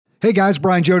Hey guys,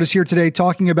 Brian Jodis here today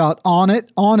talking about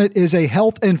Onnit. Onnit is a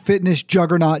health and fitness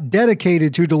juggernaut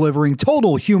dedicated to delivering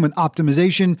total human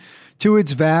optimization to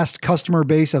its vast customer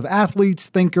base of athletes,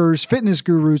 thinkers, fitness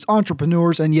gurus,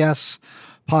 entrepreneurs, and yes,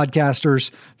 podcasters.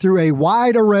 Through a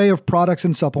wide array of products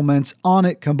and supplements,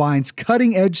 Onnit combines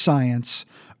cutting-edge science,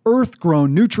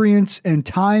 earth-grown nutrients, and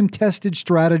time-tested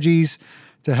strategies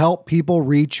to help people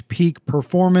reach peak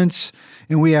performance.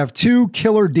 And we have two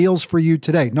killer deals for you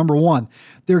today. Number one,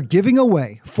 they're giving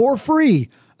away for free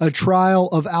a trial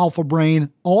of Alpha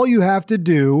Brain. All you have to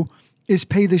do is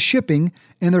pay the shipping,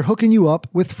 and they're hooking you up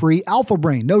with free Alpha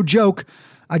Brain. No joke.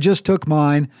 I just took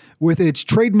mine. With its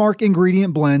trademark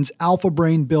ingredient blends, Alpha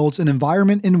Brain builds an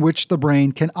environment in which the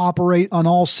brain can operate on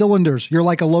all cylinders. You're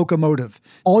like a locomotive.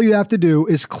 All you have to do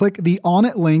is click the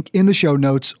Onnit link in the show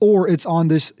notes, or it's on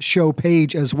this show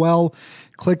page as well.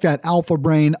 Click that Alpha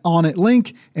Brain Onnit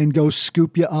link and go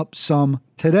scoop you up some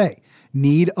today.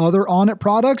 Need other Onnit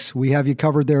products? We have you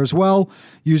covered there as well.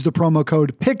 Use the promo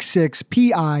code PICK6,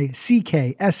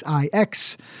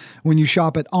 PICKSIX, when you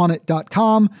shop at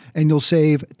onnit.com, and you'll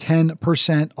save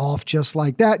 10% off just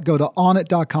like that. Go to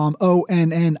onnit.com,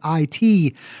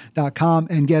 ONNIT.com,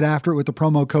 and get after it with the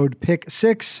promo code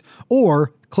PICK6,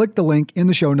 or click the link in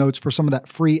the show notes for some of that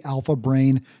free Alpha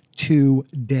Brain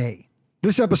today.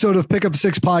 This episode of Pick Up the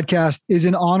Six podcast is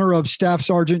in honor of Staff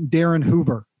Sergeant Darren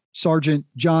Hoover, Sergeant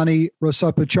Johnny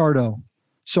Rosapichardo,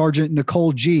 Sergeant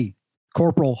Nicole G.,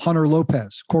 Corporal Hunter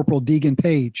Lopez, Corporal Deegan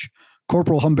Page,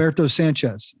 Corporal Humberto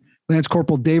Sanchez, Lance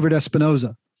Corporal David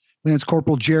Espinoza, Lance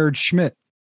Corporal Jared Schmidt,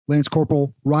 Lance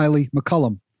Corporal Riley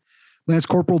McCullum, Lance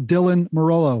Corporal Dylan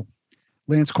Morello,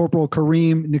 Lance Corporal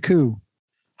Kareem Niku,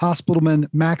 Hospitalman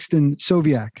Maxton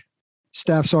Soviak,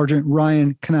 Staff Sergeant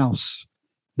Ryan Knaus.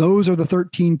 Those are the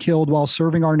 13 killed while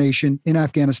serving our nation in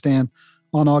Afghanistan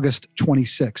on August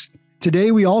 26th.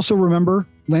 Today, we also remember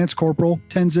Lance Corporal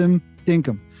Tenzin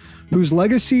Dinkum, whose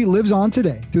legacy lives on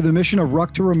today through the mission of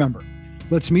Ruck to Remember.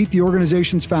 Let's meet the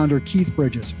organization's founder, Keith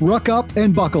Bridges. Ruck up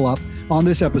and buckle up on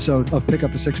this episode of Pick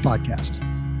Up the Six podcast.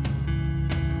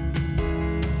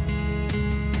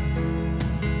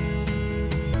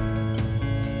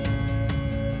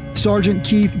 Sergeant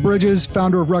Keith Bridges,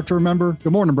 founder of Ruck to Remember.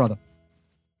 Good morning, brother.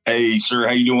 Hey, sir.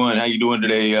 How you doing? How you doing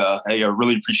today? Hey, I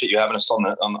really appreciate you having us on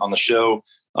the show.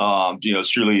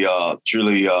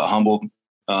 Truly humbled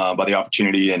by the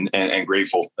opportunity and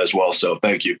grateful as well. So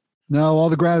thank you. No, all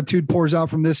the gratitude pours out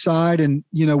from this side. And,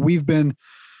 we've been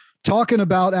talking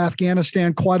about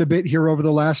Afghanistan quite a bit here over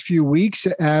the last few weeks,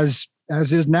 as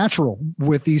is natural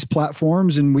with these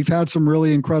platforms. And we've had some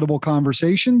really incredible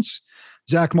conversations.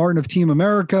 Zach Martin of Team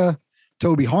America,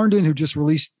 Toby Harnden, who just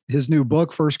released his new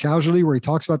book, First Casualty, where he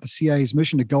talks about the CIA's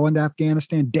mission to go into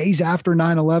Afghanistan days after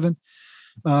 9/11.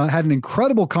 Had an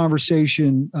incredible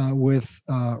conversation with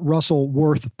Russell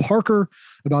Worth Parker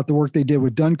about the work they did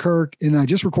with Dunkirk. And I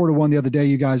just recorded one the other day,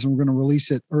 you guys, and we're going to release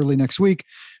it early next week,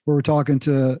 where we're talking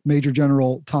to Major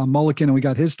General Tom Mulliken, and we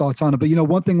got his thoughts on it. But,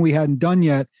 one thing we hadn't done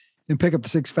yet in Pick Up the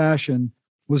Six fashion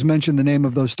was mention the name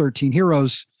of those 13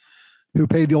 heroes who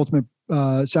paid the ultimate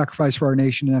sacrifice for our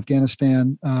nation in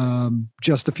Afghanistan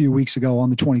just a few weeks ago on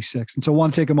the 26th. And so I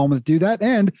want to take a moment to do that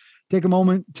and take a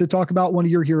moment to talk about one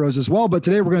of your heroes as well. But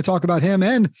today we're going to talk about him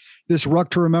and this Ruck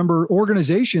to Remember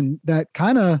organization that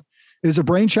kind of is a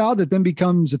brainchild that then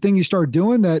becomes a thing you start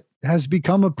doing that has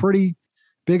become a pretty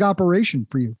big operation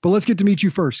for you. But let's get to meet you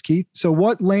first, Keith. So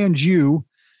what lands you,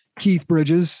 Keith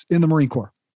Bridges, in the Marine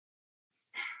Corps?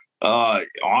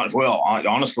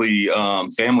 Honestly,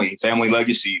 family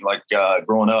legacy, like,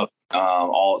 growing up,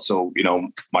 my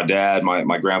dad,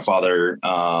 my grandfather,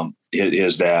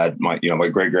 his dad, my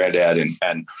great granddad,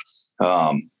 and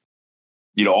all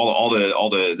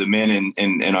the men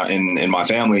in my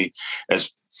family,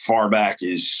 as far back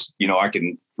as, I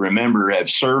can remember, have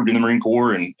served in the Marine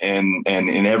Corps and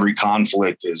in every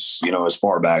conflict as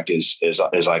far back as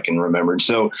I can remember. And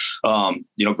so,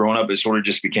 growing up, it sort of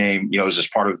just became, it was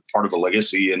just part of the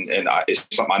legacy, and it's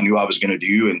something I knew I was going to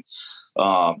do. And,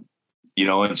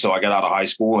 and so I got out of high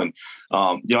school, and,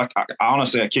 I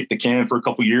honestly kicked the can for a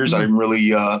couple of years. I didn't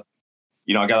really, I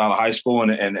got out of high school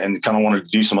and kind of wanted to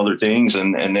do some other things.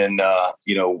 And then,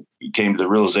 came to the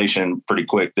realization pretty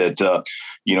quick that, I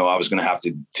was going to have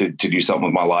to do something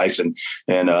with my life. And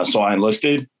so I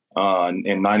enlisted,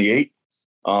 in 98,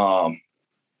 and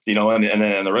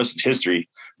then the rest is history.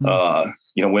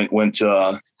 Went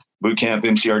to boot camp,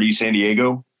 MCRD San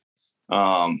Diego,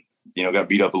 got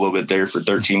beat up a little bit there for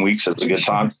 13 weeks. That was a good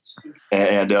time.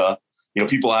 And,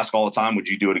 people ask all the time, would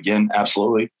you do it again?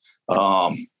 Absolutely.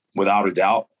 Without a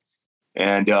doubt.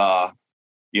 And, and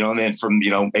then from,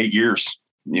 8 years,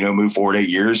 moved forward 8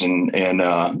 years and in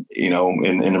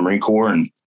the Marine Corps and,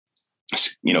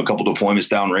 a couple deployments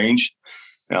downrange.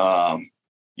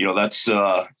 That's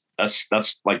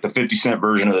like the 50-cent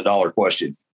version of the dollar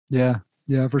question. Yeah.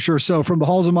 Yeah, for sure. So from the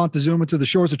halls of Montezuma to the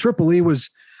shores of Tripoli was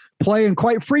playing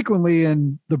quite frequently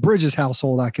in the Bridges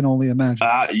household, I can only imagine.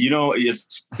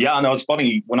 It's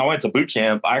funny. When I went to boot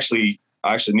camp, I actually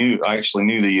knew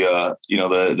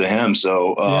the hymn.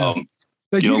 So,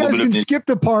 But you guys can skip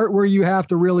the part where you have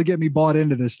to really get me bought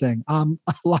into this thing. I'm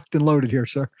locked and loaded here,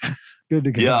 sir. Good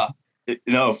to go. Yeah.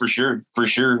 No, for sure.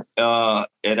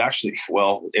 It actually,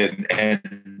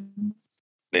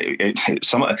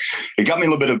 it got me a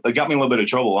little bit of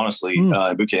trouble, honestly, in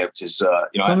boot camp because I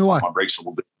had to pump my brakes a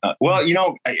little bit.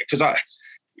 Because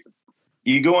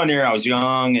you go in there, I was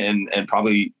young and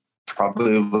probably a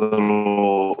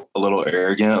little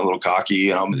arrogant, a little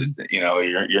cocky, and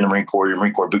you're in the Marine Corps, you're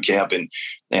Marine Corps boot camp, and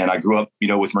I grew up,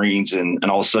 with Marines, and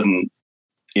all of a sudden,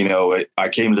 I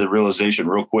came to the realization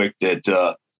real quick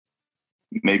that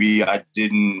maybe I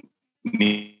didn't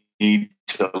need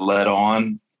to let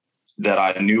on that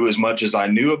I knew as much as I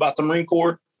knew about the Marine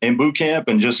Corps in boot camp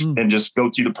and just go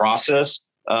through the process.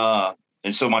 And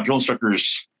so my drill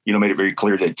instructors, made it very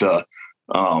clear that,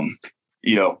 I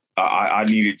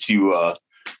needed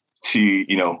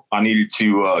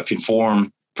to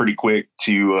conform pretty quick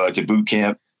to boot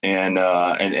camp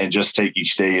and just take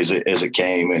each day as it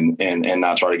came and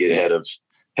not try to get ahead of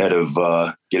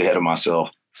myself.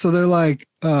 So they're like,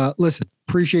 listen,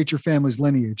 appreciate your family's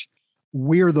lineage.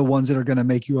 We're the ones that are going to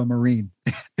make you a Marine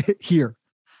here.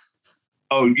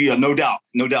 Oh yeah, no doubt.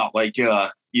 Like,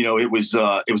 it was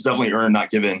definitely earned, not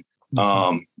given.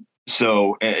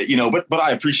 So, but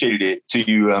I appreciated it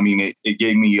too. I mean, it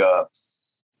gave me,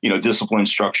 discipline,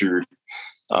 structure,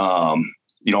 all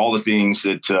the things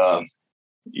that,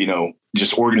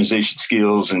 just organization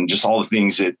skills and just all the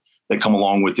things that come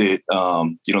along with it.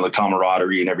 The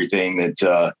camaraderie and everything that,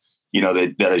 that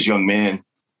as young men,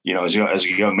 as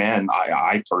a young man,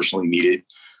 I personally needed.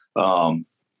 So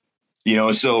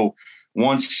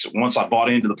once I bought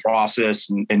into the process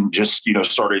and just,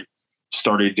 started,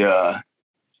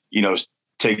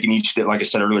 taking each day, like I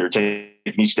said earlier, taking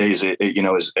each day as it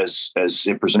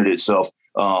presented itself.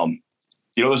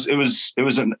 It was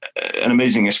an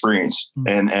amazing experience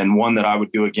and one that I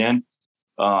would do again.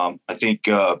 I think,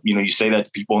 you say that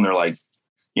to people and they're like,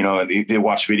 they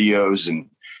watch videos and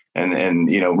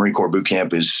Marine Corps boot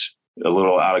camp is a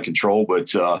little out of control,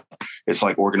 but it's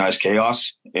like organized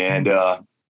chaos. And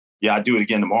I'd do it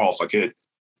again tomorrow if I could.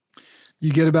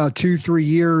 You get about 2-3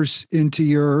 years into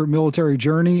your military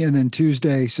journey, and then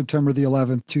Tuesday, September the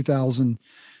 11th,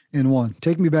 2001.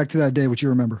 Take me back to that day, what you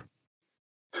remember.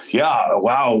 Yeah.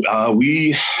 Wow. I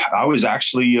was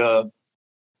actually,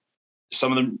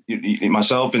 some of them,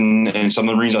 myself and some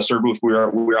of the Marines I served with, we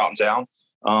were out in town.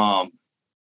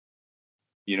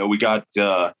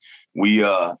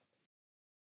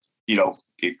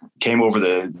 It came over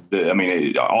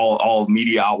all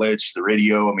media outlets, the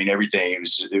radio, everything.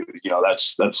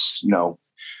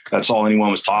 That's all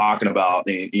anyone was talking about,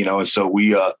 and so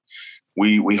we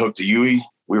hooked the UE.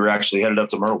 We were actually headed up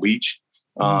to Myrtle Beach.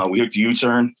 We hooked the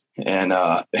U-turn and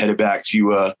headed back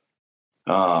to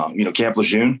Camp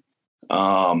Lejeune.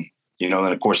 Then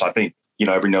of course I think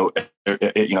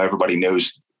everybody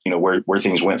knows where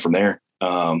things went from there.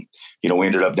 We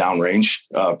ended up downrange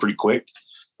pretty quick.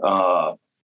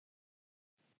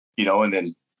 And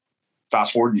then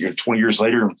fast forward 20 years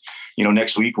later,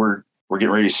 next week we're getting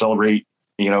ready to celebrate.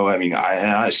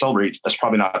 I celebrate. That's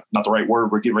probably not the right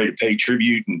word. We're getting ready to pay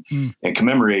tribute and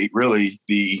commemorate really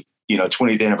the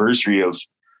 20th anniversary of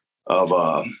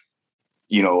an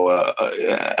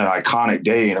iconic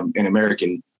day in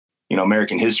American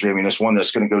American history. It's one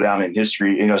that's going to go down in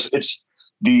history. It's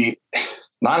the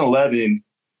 9/11,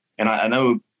 and I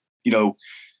know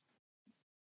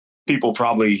people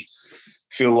probably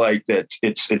feel like that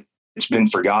it's been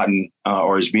forgotten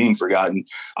or is being forgotten.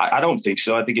 I don't think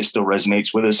so. I think it still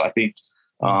resonates with us. I think,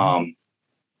 20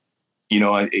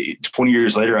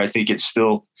 years later, I think it's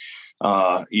still,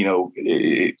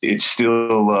 it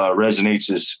still resonates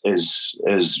as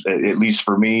at least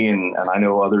for me. And I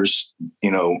know others,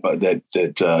 that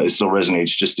it still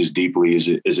resonates just as deeply as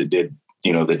it did,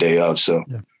 the day of. So.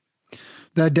 Yeah.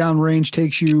 That downrange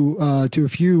takes you to a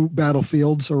few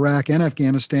battlefields, Iraq and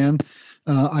Afghanistan.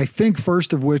 I think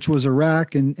first of which was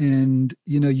Iraq, and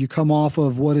you come off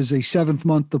of what is a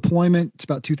 7th-month deployment. It's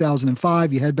about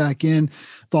 2005. You head back in,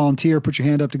 volunteer, put your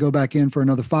hand up to go back in for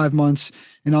another 5 months.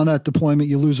 And on that deployment,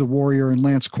 you lose a warrior in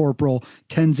Lance Corporal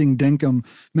Tenzing Dinkum.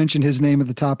 Mentioned his name at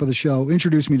the top of the show.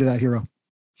 Introduce me to that hero.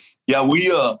 Yeah,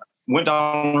 went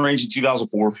down range in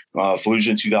 2004, Fallujah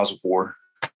in 2004.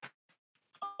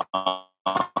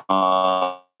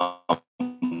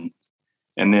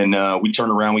 And then we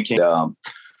turned around. We came.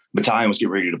 Battalion was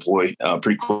getting ready to deploy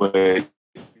pretty quick,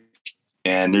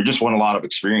 and there just wasn't a lot of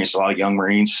experience. A lot of young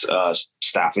Marines,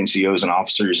 staff NCOs, and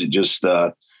officers that just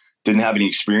didn't have any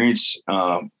experience.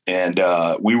 And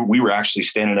we were actually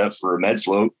standing up for a med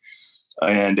float,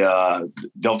 and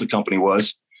Delta Company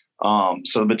was.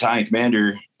 So the battalion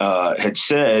commander had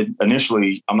said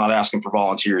initially, "I'm not asking for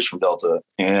volunteers from Delta,"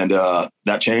 and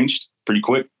that changed pretty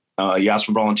quick. He asked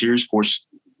for volunteers. Of course,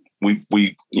 we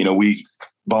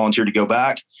volunteered to go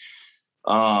back.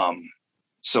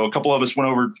 So a couple of us went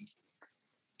over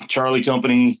Charlie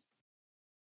Company,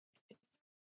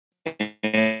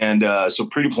 and so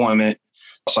pre-deployment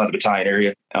outside the battalion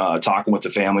area, talking with the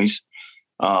families.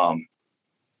 And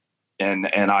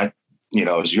I,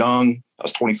 I was young. I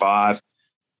was 25.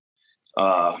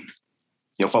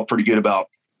 Felt pretty good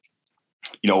about,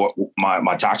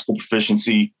 my tactical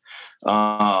proficiency.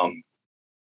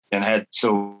 And had,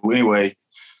 so anyway,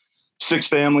 6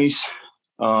 families,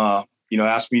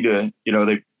 asked me to,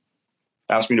 they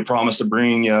asked me to promise to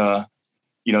bring,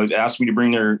 asked me to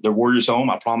bring their warriors home.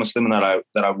 I promised them that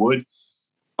I would.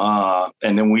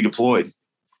 And then we deployed.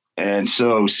 And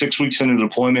so 6 weeks into the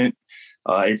deployment,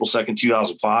 April 2nd,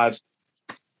 2005,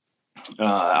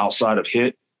 outside of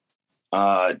HIT,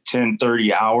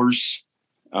 10:30 hours,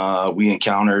 we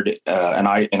encountered an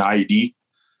IED.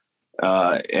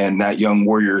 And that young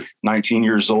warrior, 19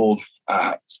 years old,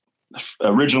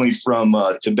 originally from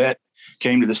Tibet,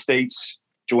 came to the States,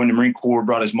 joined the Marine Corps,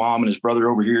 brought his mom and his brother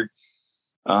over here.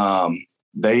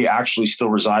 They actually still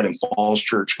reside in Falls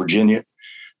Church, Virginia.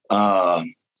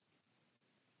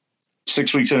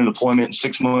 6 weeks into deployment,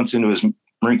 6 months into his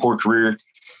Marine Corps career,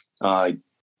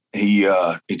 he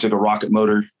took a rocket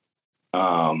motor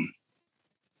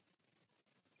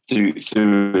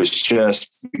through his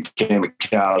chest, became a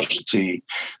casualty,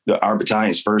 our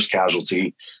battalion's first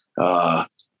casualty of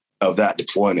that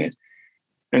deployment.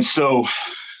 And so,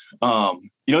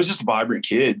 he's just a vibrant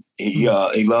kid. He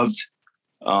loved,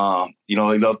 he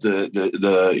loved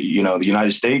the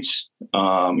United States.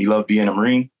 He loved being a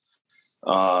Marine.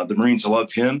 The Marines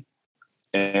loved him,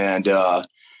 and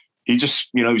he just,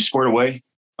 he squared away.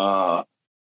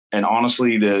 And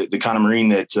honestly, the kind of Marine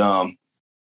that,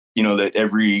 that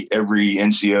every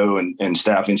NCO and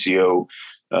staff NCO,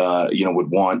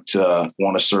 would want to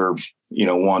serve,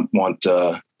 want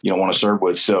to serve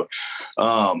with. So,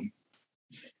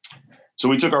 so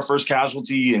we took our first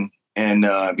casualty, and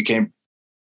it became,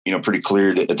 pretty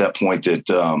clear that at that point that,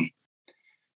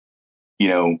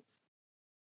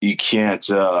 you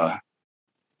can't, I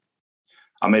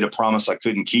made a promise I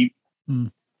couldn't keep.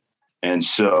 Mm. And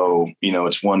so,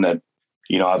 it's one that,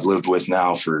 I've lived with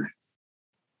now for,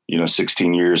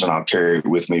 16 years, and I'll carry it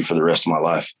with me for the rest of my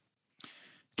life.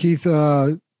 Keith,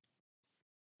 that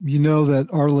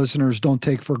our listeners don't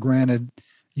take for granted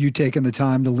you taking the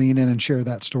time to lean in and share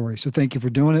that story. So thank you for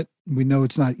doing it. We know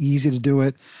it's not easy to do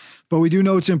it, but we do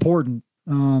know it's important.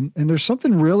 And there's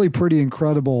something really pretty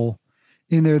incredible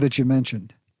in there that you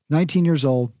mentioned. 19 years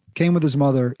old, came with his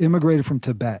mother, immigrated from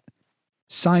Tibet,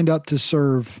 signed up to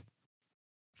serve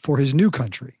for his new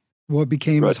country, what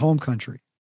became his home country.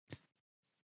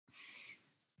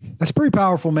 That's pretty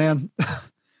powerful, man,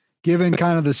 given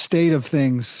kind of the state of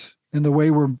things and the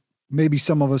way maybe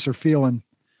some of us are feeling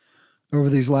over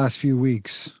these last few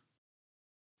weeks.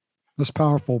 That's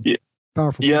powerful. Yeah.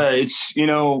 Powerful. Yeah. It's,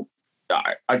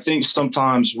 I think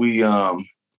sometimes we,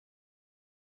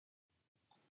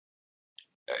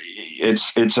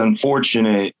 it's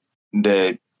unfortunate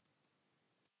that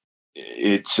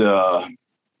it's, the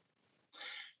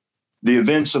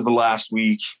events of the last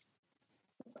week,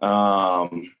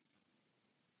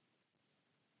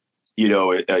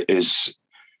 is,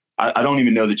 I don't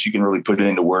even know that you can really put it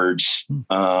into words.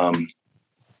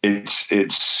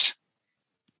 It's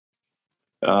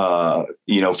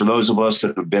for those of us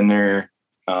that have been there,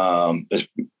 it's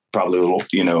probably a little,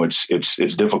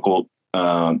 it's difficult,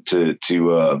 to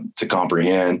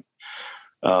comprehend.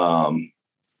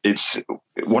 It's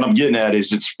what I'm getting at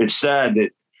is it's sad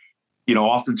that,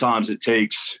 oftentimes it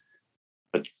takes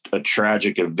a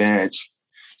tragic event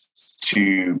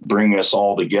to bring us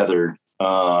all together,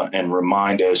 and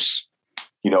remind us,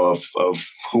 of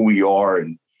who we are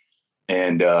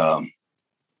and what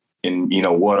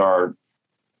our,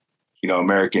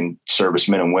 American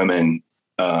servicemen and women,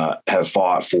 have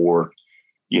fought for,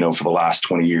 for the last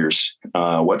 20 years,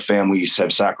 what families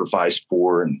have sacrificed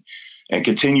for and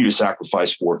continue to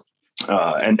sacrifice for,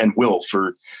 and will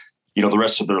for, the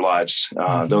rest of their lives.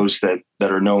 Those that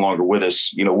are no longer with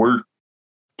us, we're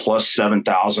plus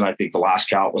 7,000. I think the last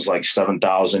count was like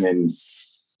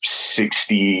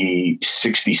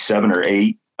 7,067 or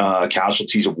 8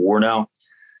 casualties of war now.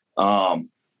 Those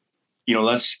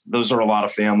are a lot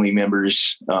of family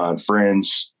members,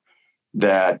 friends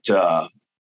that, that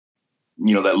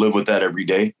live with that every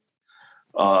day.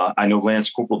 I know Lance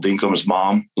Corporal Dinkum's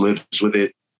mom lives with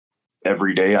it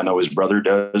every day. I know his brother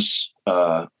does.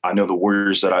 I know the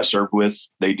warriors that I served with,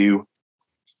 they do.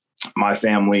 My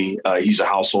family, he's a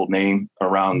household name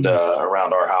around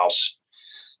our house,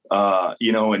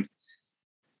 and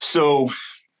so,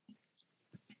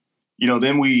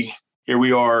 then here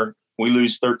we are, we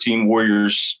lose 13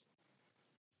 warriors,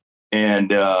 and,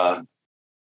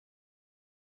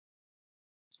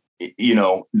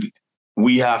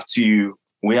 we have to,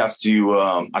 I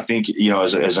think,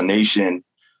 as a nation,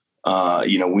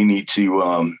 we need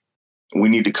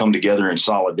to come together in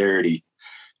solidarity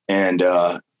and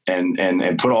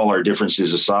put all our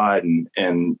differences aside and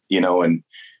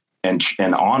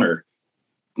honor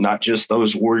not just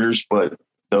those warriors, but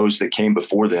those that came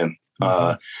before them,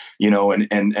 and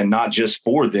not just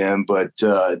for them, but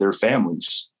their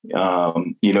families,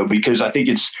 because I think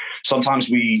it's sometimes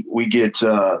we get,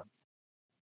 life,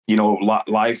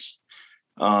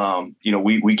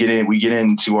 we get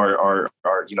into our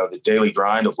the daily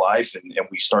grind of life and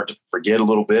we start to forget a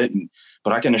little bit.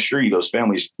 But I can assure you those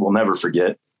families will never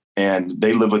forget, and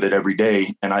they live with it every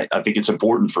day. And I think it's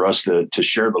important for us to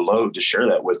share the load, to share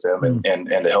that with them and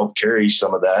to help carry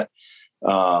some of that,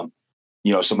 some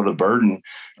of the burden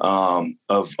of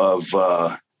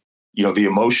the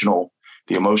emotional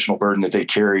burden that they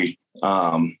carry.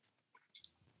 I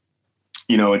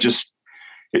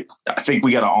think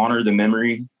we got to honor the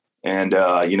memory and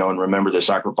remember the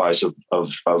sacrifice of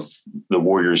the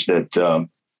warriors that,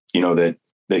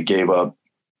 that gave up,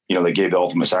 they gave the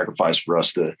ultimate sacrifice for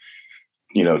us to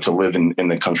live in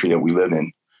the country that we live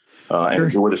in, and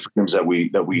enjoy the freedoms that we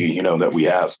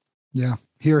have. Yeah.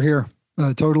 Here.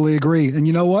 Totally agree. And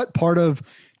you know what? Part of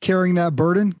carrying that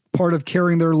burden, part of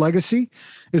carrying their legacy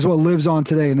is what lives on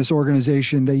today in this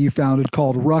organization that you founded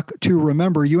called Ruck to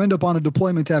Remember. You end up on a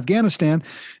deployment to Afghanistan.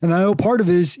 And I know part of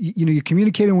it is, you're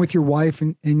communicating with your wife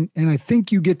and I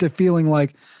think you get to feeling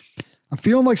like, I'm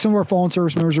feeling like some of our fallen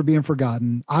service members are being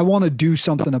forgotten. I want to do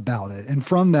something about it. And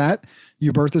from that,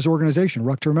 you birthed this organization,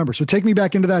 Ruck to Remember. So take me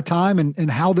back into that time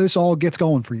and how this all gets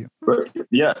going for you.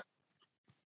 Yeah.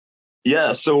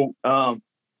 Yeah. So, so I'm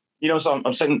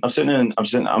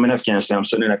in Afghanistan. I'm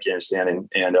sitting in Afghanistan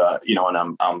and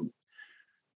I'm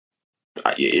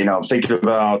thinking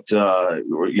about,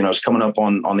 it's coming up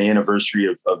on the anniversary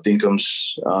of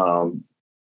Dinkum's,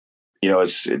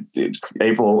 it's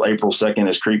April 2nd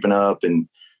is creeping up and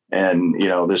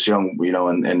this young,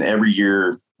 and every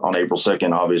year on April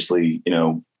 2nd, obviously,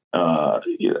 I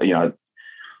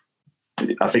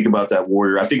think about that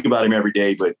warrior. I think about him every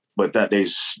day, but that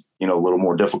day's, a little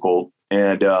more difficult.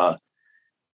 And,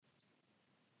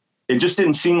 it just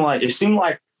didn't seem like, it seemed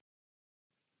like,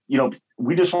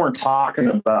 we just weren't talking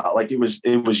about, like, it was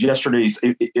yesterday's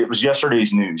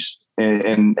news.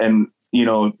 And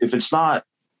if it's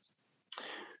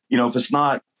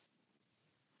not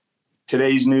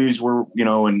today's news, we're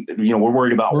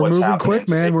worried about what's moving happening quick,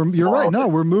 man. You're right. No,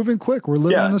 we're moving quick. We're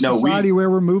living in a society where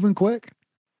we're moving quick.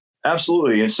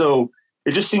 Absolutely. And so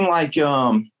it just seemed like,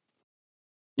 the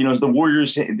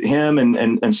warriors, him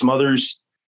and some others,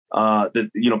 that,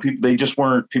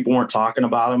 people weren't talking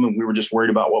about them, and we were just worried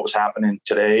about what was happening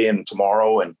today and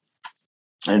tomorrow.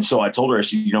 And so I told her, I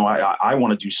said, I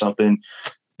want to do something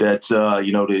that,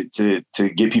 to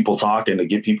get people talking, to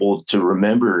get people to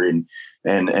remember and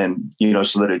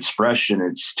so that it's fresh and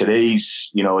it's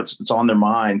today's, it's on their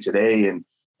mind today.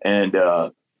 And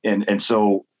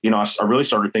so, I really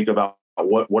started thinking about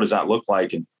what does that look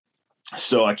like? And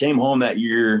so I came home that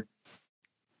year.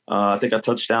 I think I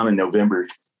touched down in November.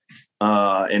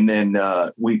 And then,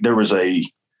 there was a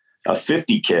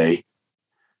 50K,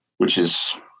 which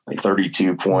is like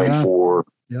 32.4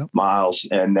 miles.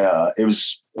 And, it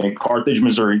was in Carthage,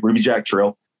 Missouri, Ruby Jack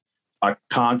Trail. I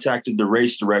contacted the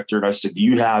race director and I said, do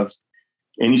you have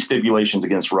any stipulations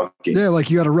against rucking? Yeah. Like,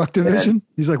 you got a ruck division? And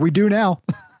he's like, we do now.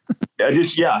 And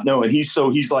he's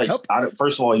like,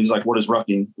 first of all, he's like, what is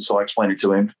rucking? So I explained it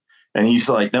to him and he's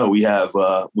like, no, we have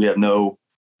no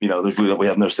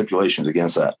stipulations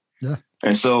against that. Yeah.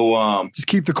 And so, just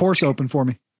keep the course open for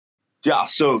me. Yeah.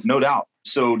 So no doubt.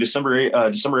 So December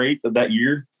 8th of that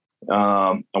year,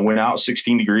 I went out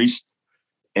 16 degrees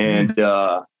and,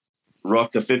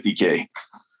 rucked a 50K,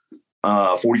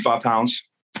 45 pounds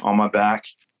on my back.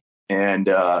 And,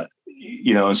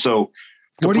 and so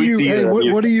what do you,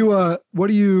 what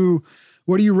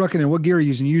do you reckon? What gear are you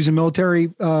using? You using military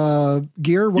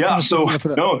gear? What yeah. So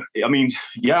no, I mean,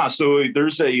 yeah. So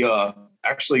there's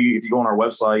actually, if you go on our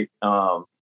website,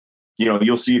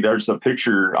 you'll see there's a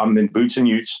picture. I'm in boots and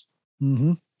utes,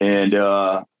 mm-hmm. and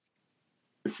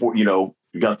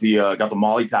got the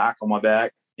Molly pack on my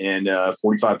back and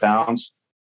 45 pounds,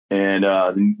 and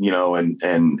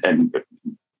and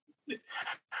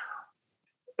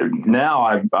now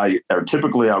I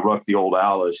typically I ruck the old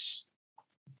Alice,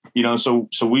 so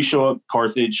we show up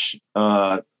Carthage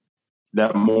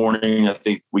that morning. I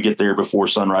think we get there before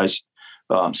sunrise.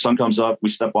 Sun comes up, we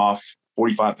step off,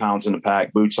 45 pounds in the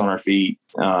pack, boots on our feet.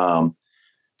 And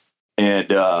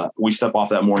we step off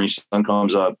that morning, sun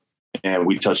comes up, and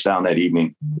we touch down that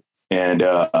evening. And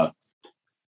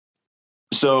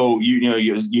so, you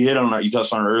hit on it, you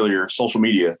touched on it earlier, social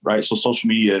media, right? So social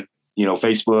media,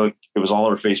 Facebook, it was all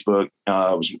over Facebook.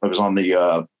 It was on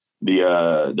the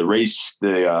race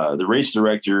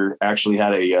director actually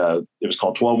had it was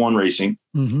called 12-1 Racing.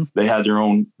 Mm-hmm. They had their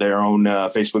own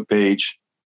Facebook page.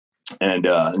 And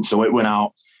so it went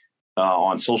out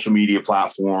on social media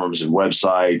platforms and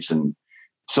websites. And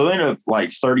so then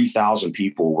like 30,000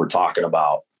 people were talking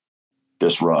about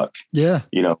this ruck. Yeah.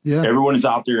 Everyone is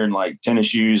out there in like tennis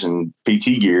shoes and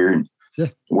PT gear. And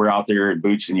we're out there in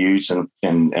boots and utes and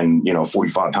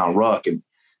 45 pound ruck and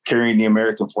carrying the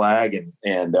American flag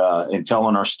and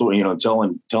telling our story,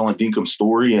 telling Dinkum's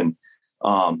story. And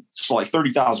so like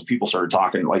 30,000 people started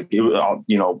talking, like it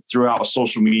was, throughout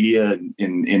social media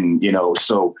and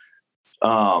so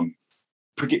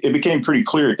it became pretty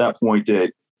clear at that point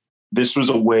that this was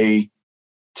a way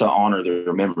to honor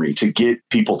their memory, to get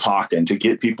people talking, to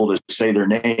get people to say their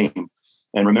name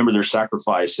and remember their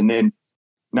sacrifice. And then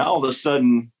now all of a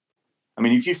sudden, I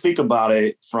mean, if you think about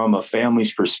it from a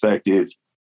family's perspective,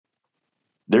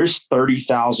 there's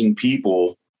 30,000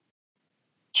 people,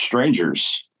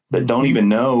 strangers that don't even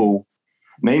know,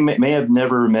 may have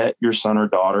never met your son or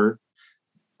daughter,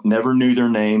 never knew their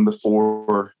name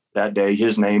before that day,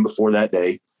 his name before that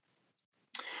day.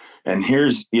 And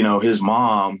here's, his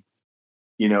mom,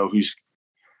 who's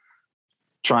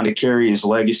trying to carry his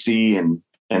legacy and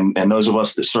those of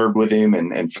us that served with him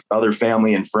and other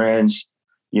family and friends,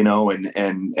 and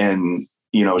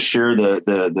share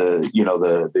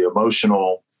the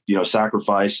emotional,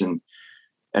 sacrifice. And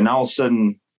now all of a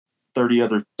sudden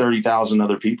 30,000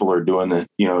 other people are doing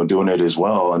it as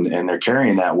well. And they're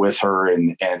carrying that with her.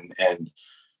 And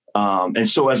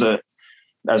so as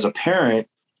a parent,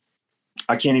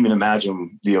 I can't even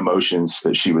imagine the emotions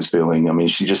that she was feeling. I mean,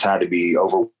 she just had to be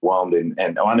overwhelmed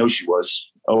and I know she was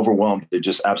overwhelmed. It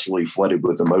just absolutely flooded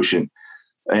with emotion.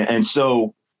 And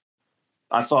so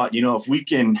I thought,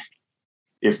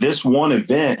 if this one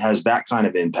event has that kind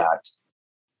of impact,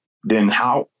 then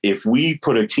if we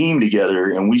put a team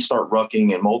together and we start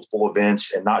rucking in multiple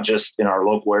events and not just in our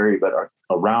local area, but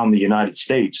around the United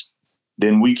States,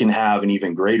 then we can have an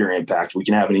even greater impact. We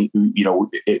can have an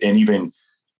even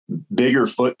bigger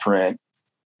footprint.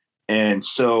 And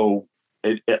so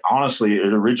it honestly,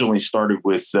 it originally started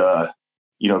with, the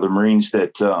Marines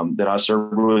that I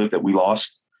served with that we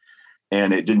lost.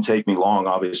 And it didn't take me long,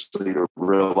 obviously, to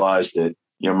realize that,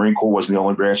 Marine Corps wasn't the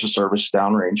only branch of service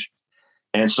downrange.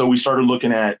 And so we started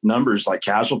looking at numbers like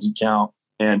casualty count.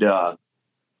 And,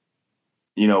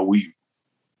 we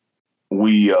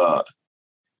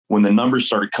when the numbers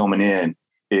started coming in,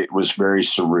 it was very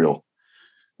surreal.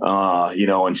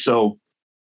 And so,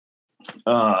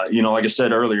 like I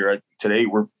said earlier, today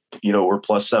we're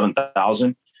plus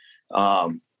 7,000.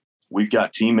 We've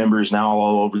got team members now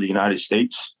all over the United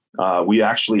States. We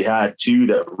actually had 2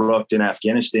 that rucked in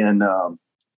Afghanistan.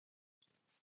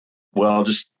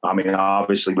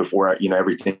 Obviously before,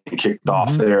 everything kicked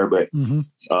off there, but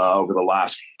over the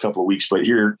last couple of weeks, but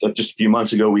here just a few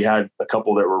months ago, we had a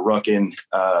couple that were rucking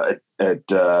at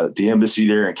the embassy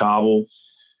there in Kabul.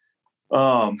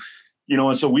 And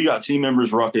so we got team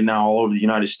members rucking now all over the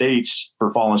United States for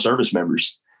fallen service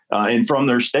members, and from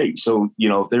their state. So,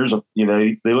 if there's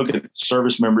they look at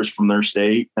service members from their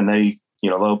state and they,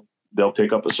 they'll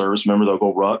pick up a service member, they'll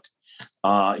go ruck,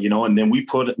 and then we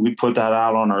put that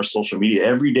out on our social media.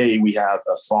 Every day we have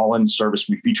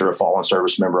we feature a fallen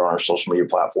service member on our social media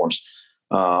platforms,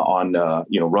 on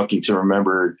Rucking to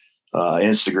Remember,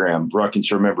 Instagram, Rucking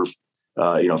to Remember,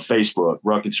 Facebook,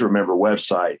 Rucking to Remember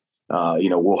website.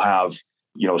 We'll have,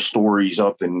 stories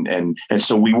up and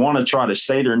so we want to try to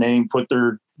say their name, put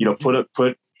their,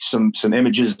 put some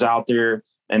images out there,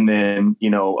 and then,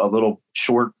 a little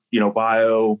short,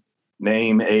 bio,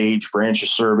 name, age, branch of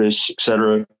service, et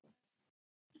cetera.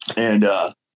 And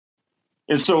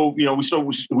and so,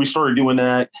 we started doing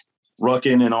that,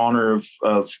 rucking in honor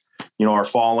of our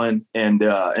fallen, and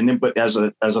then, but as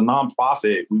a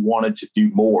nonprofit, we wanted to do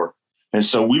more. And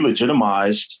so we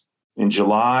legitimized in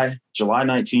July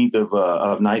 19th of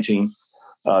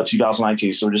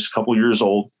 2019. So just a couple of years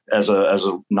old as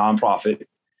a nonprofit.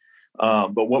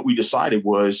 But what we decided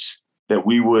was that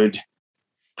we would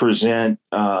present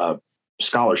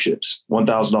scholarships,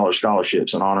 $1,000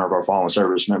 scholarships in honor of our fallen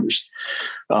service members.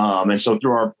 And so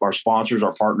through our sponsors,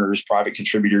 our partners, private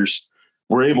contributors,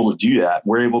 we're able to do that.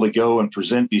 We're able to go and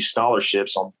present these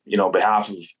scholarships on,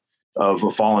 behalf of a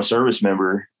fallen service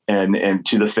member and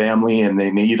to the family. And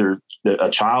they may either a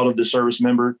child of the service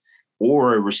member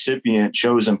or a recipient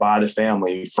chosen by the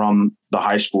family from the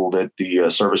high school that the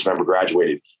service member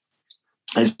graduated.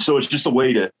 And so it's just a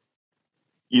way to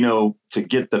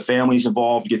get the families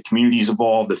involved, get communities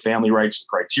involved. The family writes the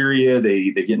criteria.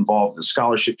 They get involved in the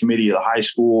scholarship committee of the high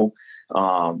school.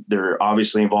 They're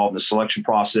obviously involved in the selection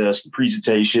process, the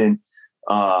presentation,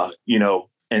 and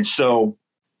so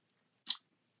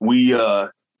we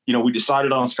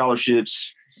decided on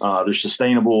scholarships. They're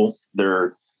sustainable.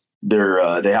 They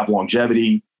have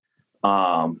longevity.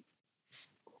 The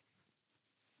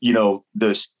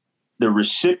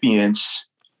recipients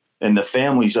and the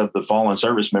families of the fallen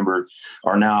service member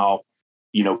are now,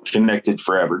 connected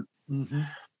forever. Mm-hmm.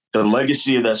 The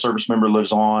legacy of that service member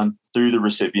lives on through the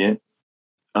recipient.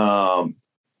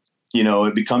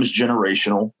 It becomes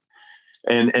generational.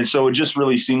 And so it just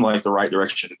really seemed like the right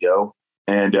direction to go.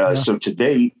 And so to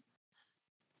date,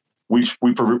 we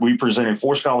presented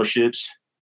 4 scholarships,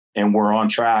 and we're on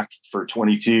track for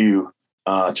 22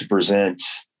 to present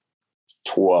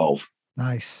 12.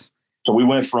 Nice. So we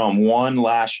went from 1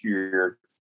 last year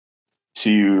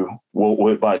to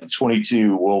by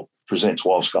 22, we'll present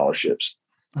 12 scholarships.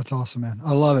 That's awesome, man.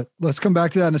 I love it. Let's come back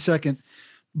to that in a second.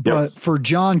 But for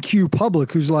John Q.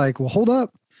 Public, who's like, well, hold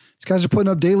up. These guys are putting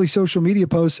up daily social media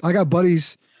posts. I got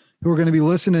buddies who are going to be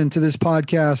listening to this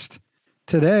podcast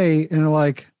today and are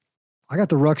like, I got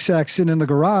the rucksack sitting in the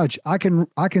garage. I can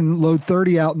load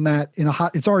 30 out in that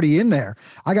it's already in there.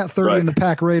 I got 30 in the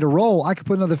pack ready to roll. I could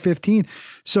put another 15.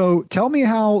 So tell me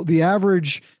how the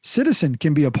average citizen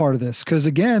can be a part of this. Cause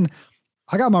again,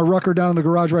 I got my rucker down in the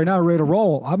garage right now, ready to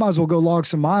roll. I might as well go log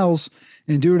some miles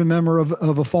and do it in memory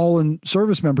of a fallen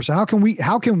service member. So how can we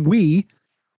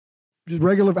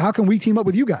team up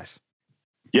with you guys?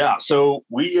 Yeah. So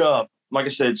we, like I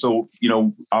said,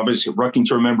 obviously Rucking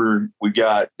to Remember, we've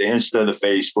got the Insta, the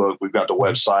Facebook, we've got the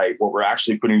website. What we're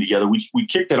actually putting together, we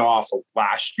kicked it off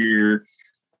last year.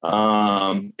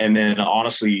 And then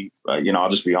honestly, I'll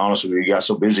just be honest with you, we got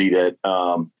so busy that,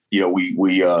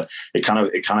 it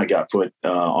kind of got put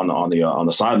on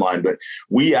the sideline. But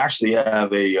we actually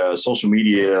have a social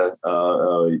media,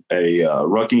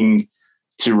 Rucking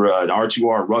to an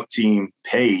R2R Ruck Team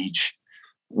page,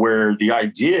 where the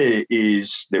idea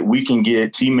is that we can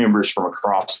get team members from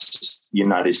across the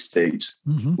United States.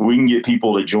 Mm-hmm. We can get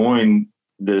people to join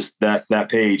that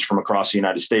page from across the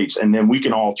United States, and then we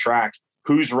can all track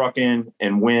who's rucking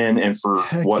and when and for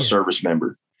what service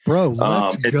member. Bro,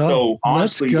 let's go. So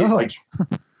honestly,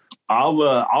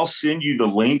 I'll send you the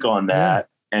link on that,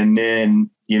 and then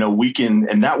we can,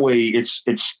 and that way it's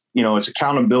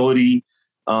accountability.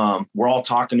 We're all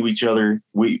talking to each other.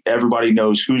 Everybody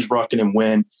knows who's rucking and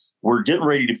when. We're getting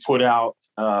ready to put out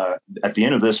at the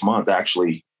end of this month.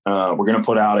 Actually, we're going to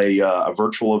put out a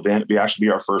virtual event. It'll actually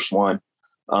be our first one.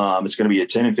 It's going to be a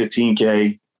 10 and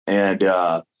 15K, and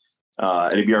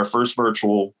it'll be our first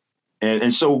virtual.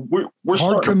 And so we're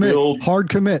starting to build. Hard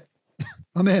commit.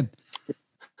 I'm in.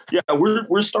 Yeah,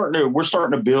 we're starting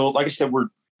to build. Like I said, we're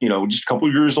just a couple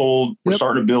of years old. We're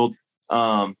starting to build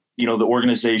the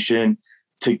organization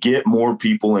to get more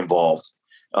people involved.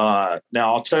 Now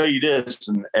I'll tell you this,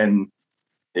 and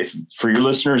if for your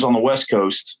listeners on the West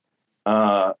Coast,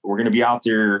 we're going to be out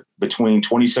there between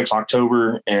 26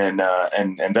 October and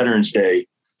Veterans Day.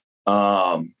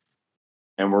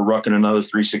 And we're rucking another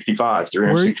 365 miles.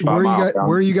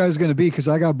 Where are you guys going to be? Cause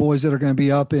I got boys that are going to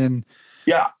be up in.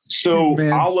 Yeah. So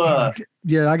I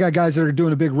got guys that are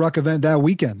doing a big ruck event that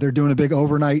weekend. They're doing a big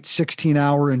overnight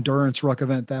 16-hour endurance ruck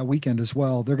event that weekend as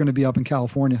well. They're going to be up in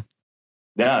California.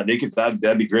 Yeah, they could.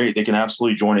 That'd be great. They can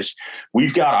absolutely join us.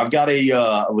 I've got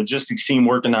a logistics team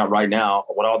working out right now.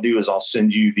 What I'll do is I'll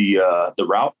send you the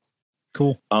route.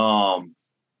 Cool.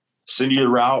 Send you the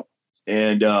route,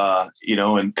 and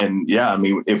yeah, I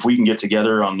mean, if we can get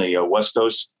together on the West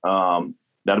Coast,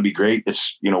 that'll be great.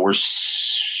 It's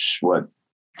we're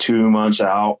 2 months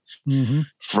out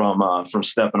from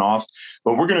stepping off,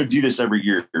 but we're going to do this every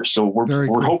year. So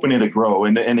we're hoping it'll grow.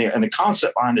 And the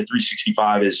concept behind the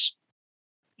 365 is,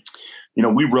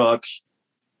 we ruck,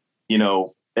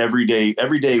 every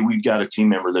day we've got a team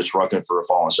member that's rucking for a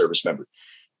fallen service member,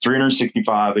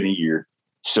 365 in a year.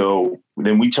 So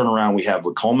then we turn around, we have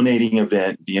a culminating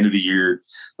event at the end of the year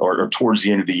or towards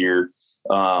the end of the year,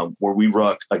 where we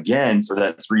ruck again for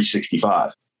that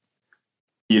 365,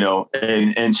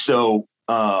 and so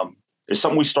it's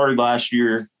something we started last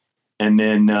year. And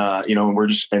then, we're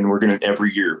going to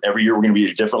every year we're going to be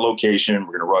at a different location.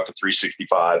 We're going to ruck a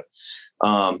 365.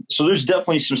 So there's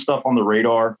definitely some stuff on the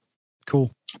radar.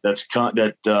 Cool. I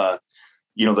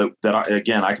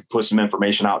could put some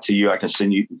information out to you. I can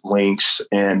send you links,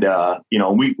 and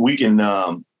we can,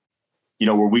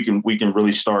 where we can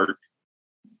really start,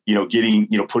 getting,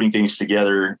 putting things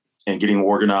together and getting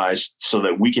organized so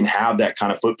that we can have that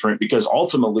kind of footprint. Because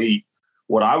ultimately,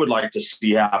 what I would like to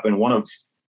see happen, one of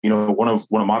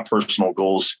my personal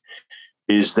goals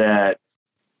is that,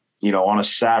 on a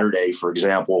Saturday, for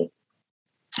example,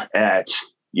 at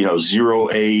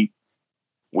 08,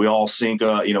 we all sync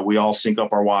up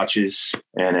our watches,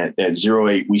 and at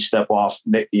 08 we step off,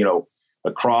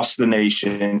 across the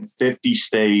nation, 50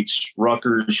 states,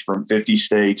 ruckers from 50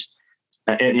 states.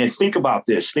 And think about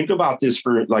this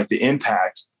for like the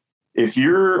impact. If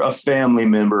you're a family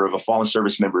member of a fallen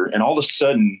service member, and all of a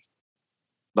sudden,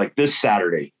 like this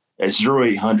Saturday at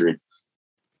 0800,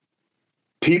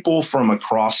 people from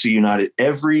across the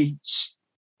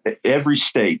every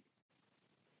state,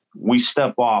 we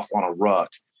step off on a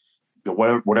ruck,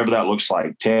 whatever that looks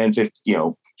like, 10, 50,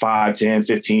 5, 10,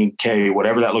 15K,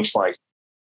 whatever that looks like.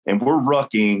 And we're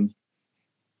rucking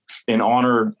in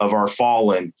honor of our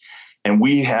fallen. And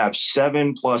we have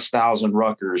 7,000+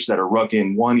 ruckers that are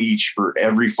rucking, one each for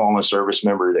every fallen service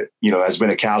member that, has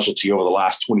been a casualty over the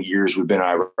last 20 years. We've been in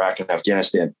Iraq and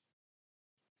Afghanistan.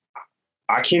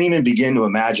 I can't even begin to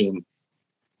imagine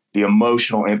the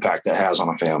emotional impact that has on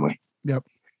a family. Yep.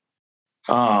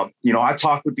 I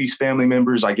talk with these family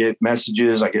members. I get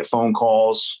messages, I get phone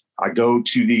calls. I go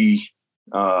to the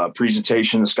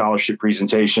the scholarship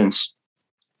presentations.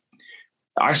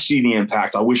 I see the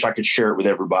impact. I wish I could share it with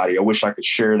everybody. I wish I could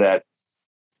share that,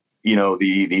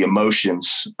 the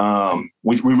emotions.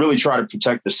 We really try to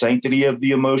protect the sanctity of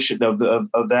the emotion of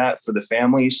that for the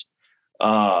families.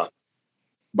 But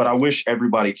I wish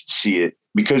everybody could see it,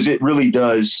 because it really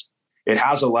does. It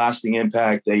has a lasting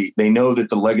impact. They know that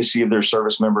the legacy of their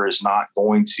service member is not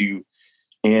going to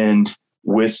end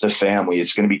with the family.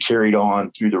 It's going to be carried on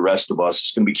through the rest of us.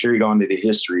 It's going to be carried on into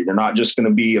history. They're not just going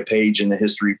to be a page in the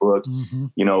history book. Mm-hmm.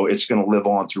 It's going to live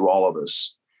on through all of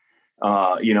us.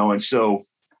 And so,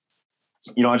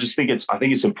 I think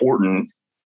it's important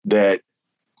that,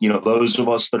 those of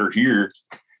us that are here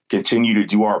continue to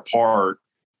do our part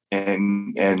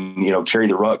and carry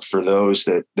the ruck for those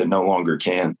that no longer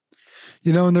can.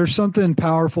 And there's something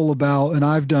powerful about, and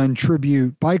I've done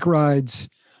tribute bike rides,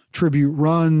 tribute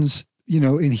runs,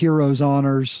 in Heroes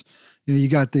Honors. You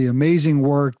got the amazing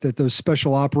work that those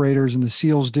special operators and the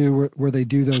SEALs do where they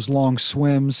do those long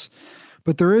swims.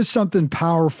 But there is something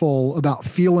powerful about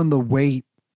feeling the weight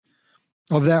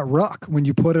of that ruck when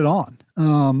you put it on.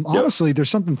 Honestly, there's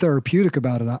something therapeutic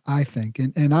about it, I think.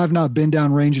 And I've not been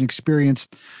downrange and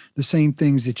experienced the same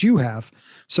things that you have.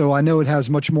 So I know it has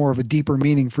much more of a deeper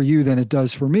meaning for you than it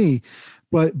does for me.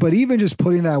 But even just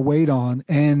putting that weight on,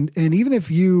 and even if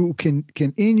you can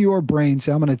in your brain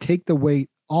say, I'm going to take the weight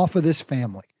off of this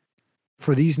family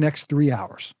for these next 3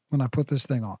 hours when I put this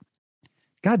thing on.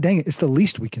 God dang it, it's the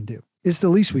least we can do. It's the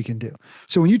least we can do.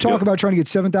 So when you talk about trying to get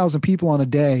 7,000 people on a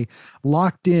day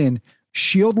locked in,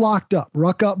 shield locked up,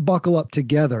 ruck up, buckle up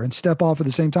together, and step off at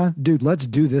the same time, dude, let's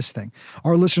do this thing.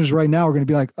 Our listeners right now are going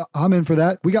to be like, I'm in for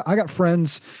that. I got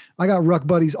friends, I got ruck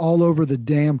buddies all over the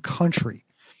damn country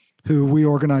who we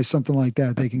organize something like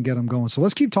that, they can get them going. So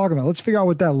let's keep talking about it. Let's figure out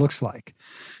what that looks like.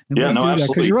 And let's do that,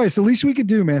 because you're right. It's the least we can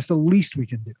do, man. It's the least we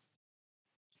can do.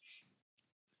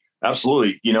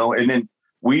 Absolutely. And then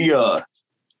we,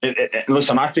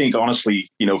 listen, I think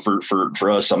honestly,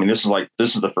 for us, I mean, this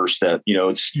is the first step.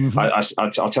 It's,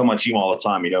 I'll tell my team all the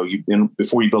time,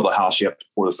 before you build a house, you have to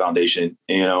pour the foundation,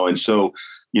 and so,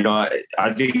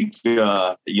 I think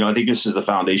this is the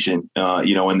foundation,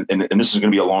 and this is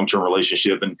going to be a long-term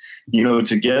relationship, and,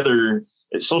 together,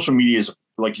 social media is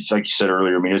like you said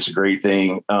earlier. I mean, it's a great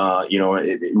thing.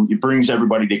 It brings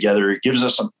everybody together. It gives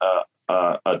us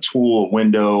a tool, a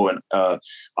window, and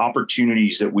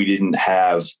opportunities that we didn't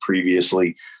have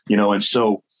previously, and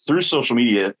so through social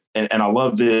media, and I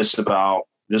love this is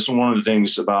one of the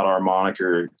things about our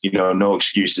moniker, no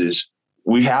excuses.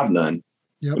 We have none.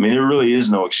 Yep. I mean, there really is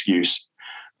no excuse.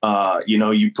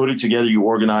 You put it together, you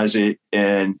organize it,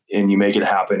 and you make it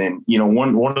happen. And,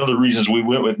 one of the reasons we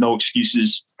went with no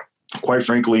excuses quite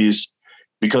frankly, is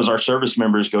because our service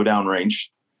members go downrange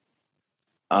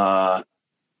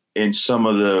in some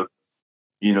of the,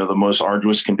 the most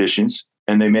arduous conditions,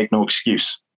 and they make no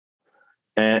excuse.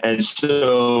 And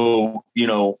so,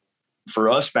 for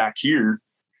us back here,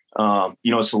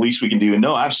 it's the least we can do. And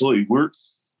no, absolutely.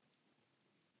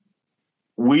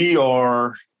 We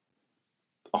are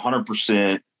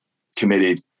 100%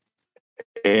 committed,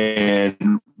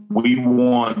 and we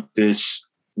want this.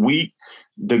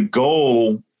 The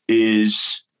goal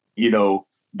is,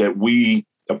 that we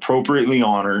appropriately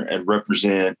honor and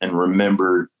represent and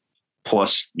remember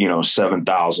plus,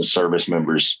 7,000 service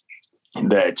members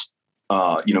that,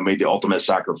 made the ultimate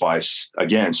sacrifice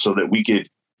again, so that we could,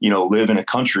 live in a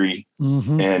country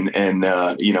and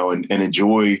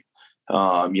enjoy,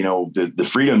 the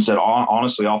freedoms that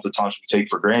honestly oftentimes we take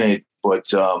for granted.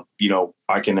 But, I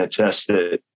can attest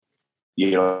that,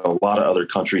 a lot of other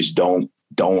countries don't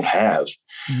have,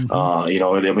 there's not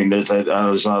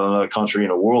another country in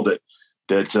the world that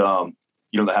has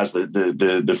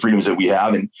the freedoms that we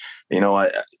have. And,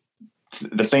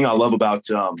 the thing I love about,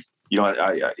 the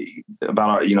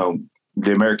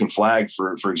American flag,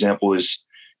 for example, is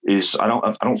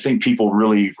I don't think people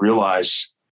really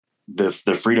realize the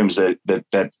freedoms that it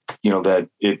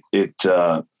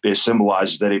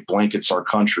symbolizes, that it blankets our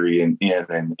country and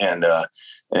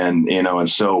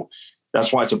so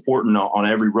that's why it's important on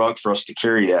every ruck for us to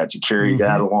carry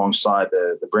that alongside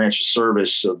the branch of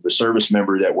service of the service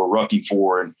member that we're rucking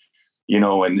for. And,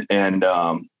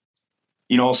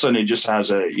 all of a sudden it just has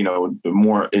it's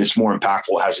more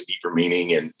impactful, has a deeper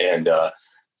meaning, and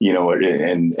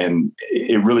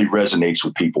it really resonates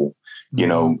with people,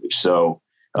 so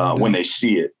when they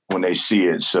see it.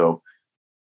 So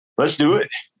let's do it.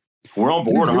 We're on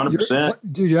board 100%.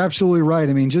 Dude, you're absolutely right.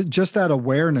 I mean, just that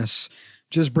awareness,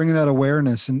 just bringing that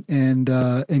awareness and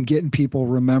getting people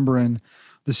remembering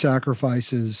the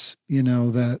sacrifices,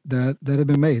 that have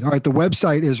been made. All right. The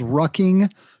website is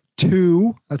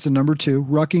rucking2, that's the number 2,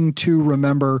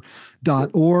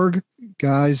 rucking2remember.org.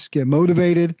 Guys, get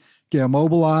motivated, get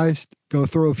mobilized, go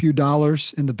throw a few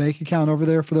dollars in the bank account over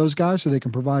there for those guys so they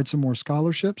can provide some more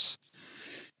scholarships.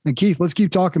 And Keith, let's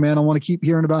keep talking, man. I want to keep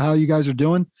hearing about how you guys are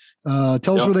doing.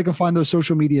 Tell us where they can find those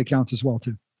social media accounts as well,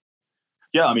 too.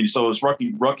 Yeah, I mean, so it's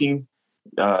rucking,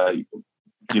 the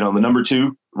number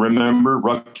 2, remember,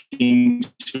 rucking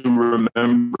to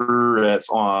remember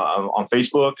on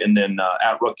Facebook, and then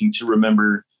at rucking to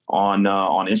remember on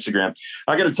Instagram.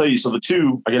 I got to tell you, so the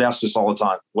 2, I get asked this all the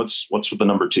time. What's with the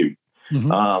number 2?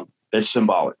 Mm-hmm. It's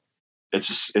symbolic.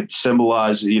 It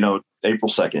symbolizes, April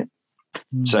 2nd,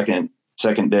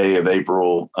 second day of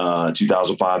April,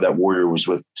 2005, that warrior was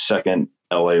with 2nd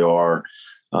LAR.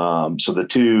 So the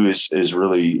 2 is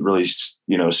really, really,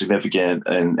 significant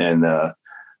and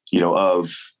of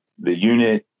the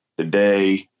unit, the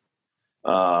day,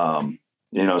 so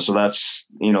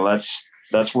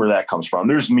that's where that comes from.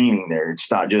 There's meaning there.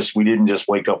 It's not just, we didn't just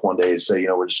wake up one day and say,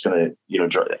 we're just going to,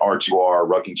 R2R,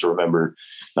 rucking to remember,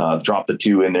 drop the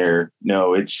 2 in there.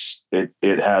 No, it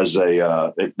has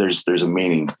there's a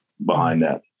meaning behind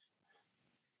that.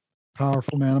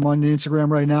 Powerful, man. I'm on Instagram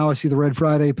right now. I see the Red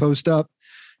Friday post up.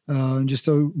 I'm just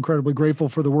so incredibly grateful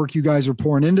for the work you guys are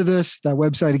pouring into this. That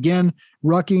website again,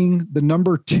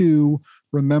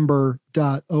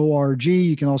 rucking2remember.org.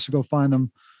 You can also go find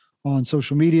them on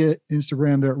social media,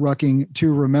 Instagram. They're at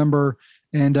rucking2remember.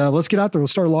 And let's get out there.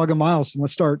 Let's start logging miles, and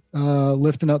let's start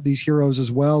lifting up these heroes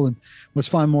as well. And let's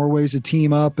find more ways to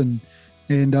team up and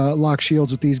lock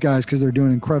shields with these guys, because they're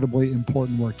doing incredibly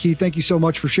important work. Keith, thank you so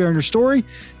much for sharing your story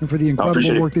and for the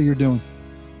incredible work that you're doing.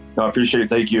 No, I appreciate it.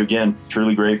 Thank you again.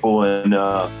 Truly grateful and,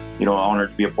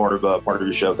 honored to be a part of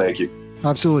your show. Thank you.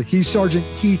 Absolutely. He's Sergeant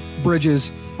Keith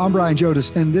Bridges. I'm Brian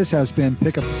Jodis, and this has been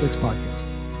Pick Up the Six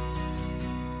Podcast.